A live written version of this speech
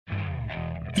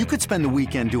You could spend the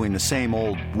weekend doing the same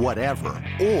old whatever,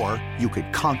 or you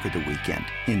could conquer the weekend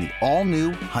in the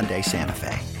all-new Hyundai Santa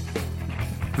Fe.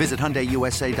 Visit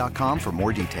HyundaiUSA.com for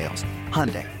more details.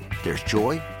 Hyundai, there's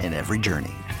joy in every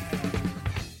journey.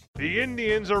 The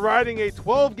Indians are riding a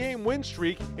 12-game win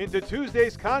streak into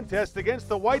Tuesday's contest against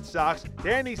the White Sox.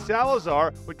 Danny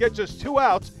Salazar would get just 2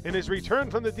 outs in his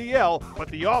return from the DL, but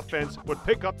the offense would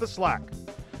pick up the slack.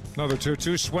 Another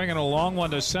 2-2 swinging a long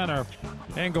one to center.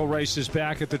 Engel races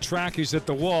back at the track. He's at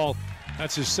the wall.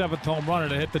 That's his 7th home run,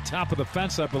 and it hit the top of the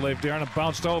fence, I believe, Darren, and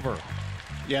bounced over.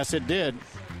 Yes, it did.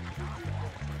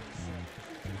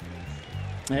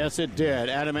 Yes, it did.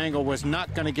 Adam Engel was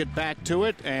not going to get back to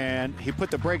it, and he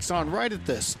put the brakes on right at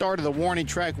the start of the warning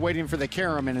track, waiting for the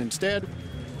carom, and instead,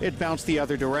 it bounced the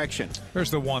other direction.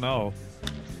 Here's the 1-0.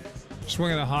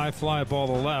 Swinging a high fly ball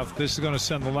to left. This is going to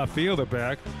send the left fielder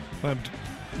back. And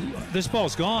this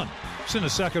ball's gone. It's in the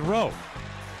second row.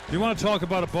 You want to talk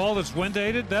about a ball that's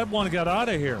wind-aided? That one got out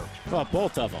of here. Well,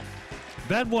 both of them.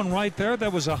 That one right there,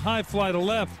 that was a high fly to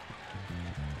left.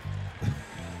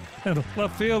 And the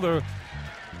left fielder,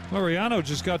 Laureano,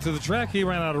 just got to the track. He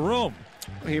ran out of room.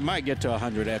 He might get to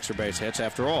 100 extra base hits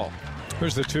after all.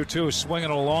 Here's the 2-2, swinging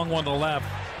a long one to left.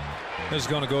 This is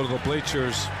going to go to the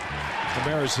bleachers.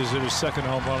 Ramirez has hit his 2nd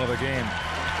home run of the game.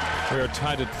 We are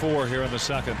tied at 4 here in the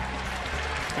 2nd.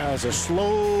 That was a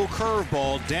slow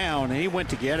curveball down, and he went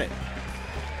to get it.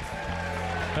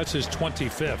 That's his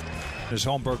 25th. As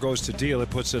Holmberg goes to deal, it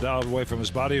puts it out away from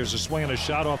his body. There's a swing and a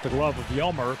shot off the glove of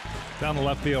Yelmer down the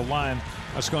left field line.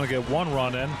 That's going to get 1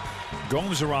 run in.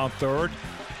 Gomes around 3rd.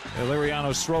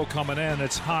 Liriano's throw coming in.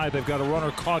 It's high. They've got a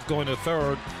runner caught going to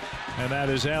 3rd. And that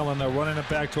is Allen. They're running it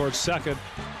back towards 2nd.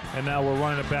 And now we're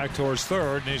running it back towards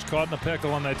 3rd. And he's caught in the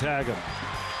pickle, and they tag him.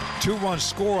 2-run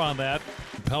score on that.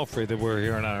 Pelfrey that we're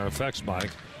hearing on our effects mic.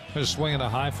 They're swinging a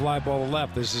high fly ball to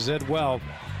left. This is Ed Well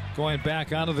going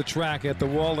back onto the track at the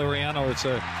wall. Liriano, it's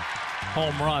a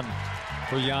home run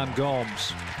for Yan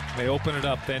Gomes. They open it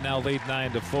up. They now lead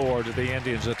 9-4 to the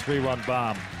Indians. A 3-run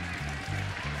bomb.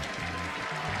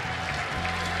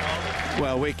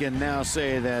 Well, we can now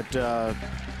say that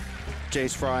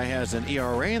Jace Fry has an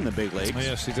ERA in the big leagues.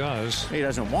 Yes, he does. He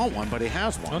doesn't want one, but he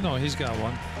has one. Oh, no, he's got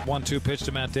one. 1-2 pitch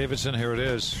to Matt Davidson. Here it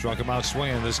is. Struck him out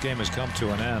swinging. This game has come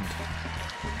to an end.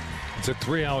 It took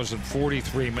 3 hours and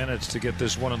 43 minutes to get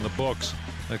this one in the books.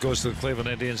 That goes to the Cleveland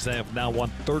Indians. They have now won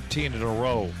 13 in a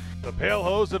row. The Pale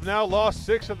Hose have now lost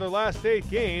 6 of their last 8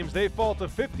 games. They fall to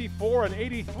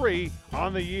 54-83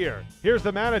 on the year. Here's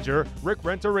the manager, Rick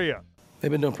Renteria.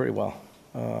 They've been doing pretty well.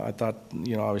 I thought,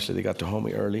 obviously they got to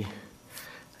Homey early.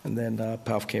 And then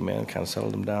Palf came in and kind of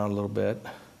settled them down a little bit.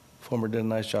 Fulmer did a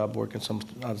nice job working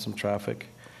out of some traffic.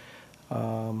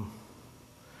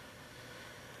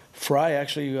 Fry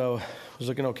actually was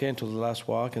looking okay until the last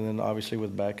walk, and then obviously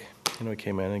with Beck, he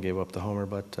came in and gave up the homer.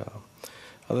 But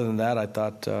other than that, I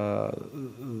thought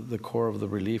the core of the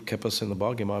relief kept us in the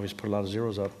ballgame. Obviously put a lot of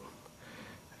zeros up.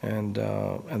 And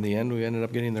in the end, we ended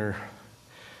up getting their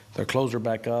closer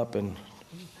back up and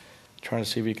trying to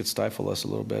see if he could stifle us a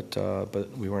little bit,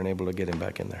 but we weren't able to get him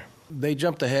back in there. They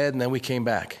jumped ahead, and then we came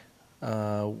back.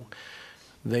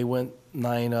 They went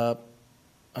 9 up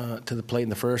to the plate in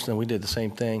the first, and we did the same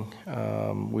thing.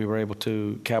 We were able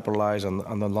to capitalize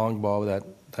on the long ball that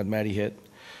Matty hit.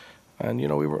 And,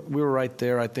 we were right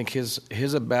there. I think his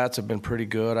at-bats have been pretty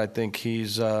good. I think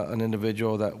he's an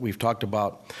individual that we've talked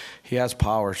about. He has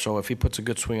power, so if he puts a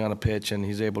good swing on a pitch and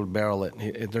he's able to barrel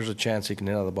it, there's a chance he can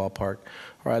hit out of the ballpark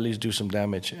or at least do some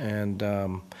damage. And,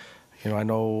 I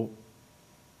know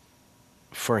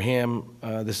for him,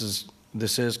 this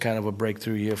is kind of a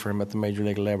breakthrough year for him at the major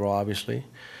league level, obviously.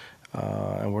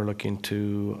 And we're looking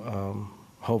to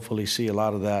hopefully see a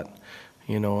lot of that,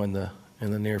 in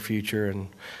the near future. And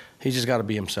he's just got to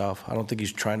be himself. I don't think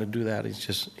he's trying to do that. He's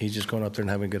just going up there and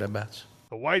having good at-bats.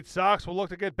 The White Sox will look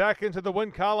to get back into the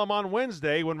win column on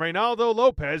Wednesday when Reynaldo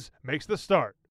Lopez makes the start.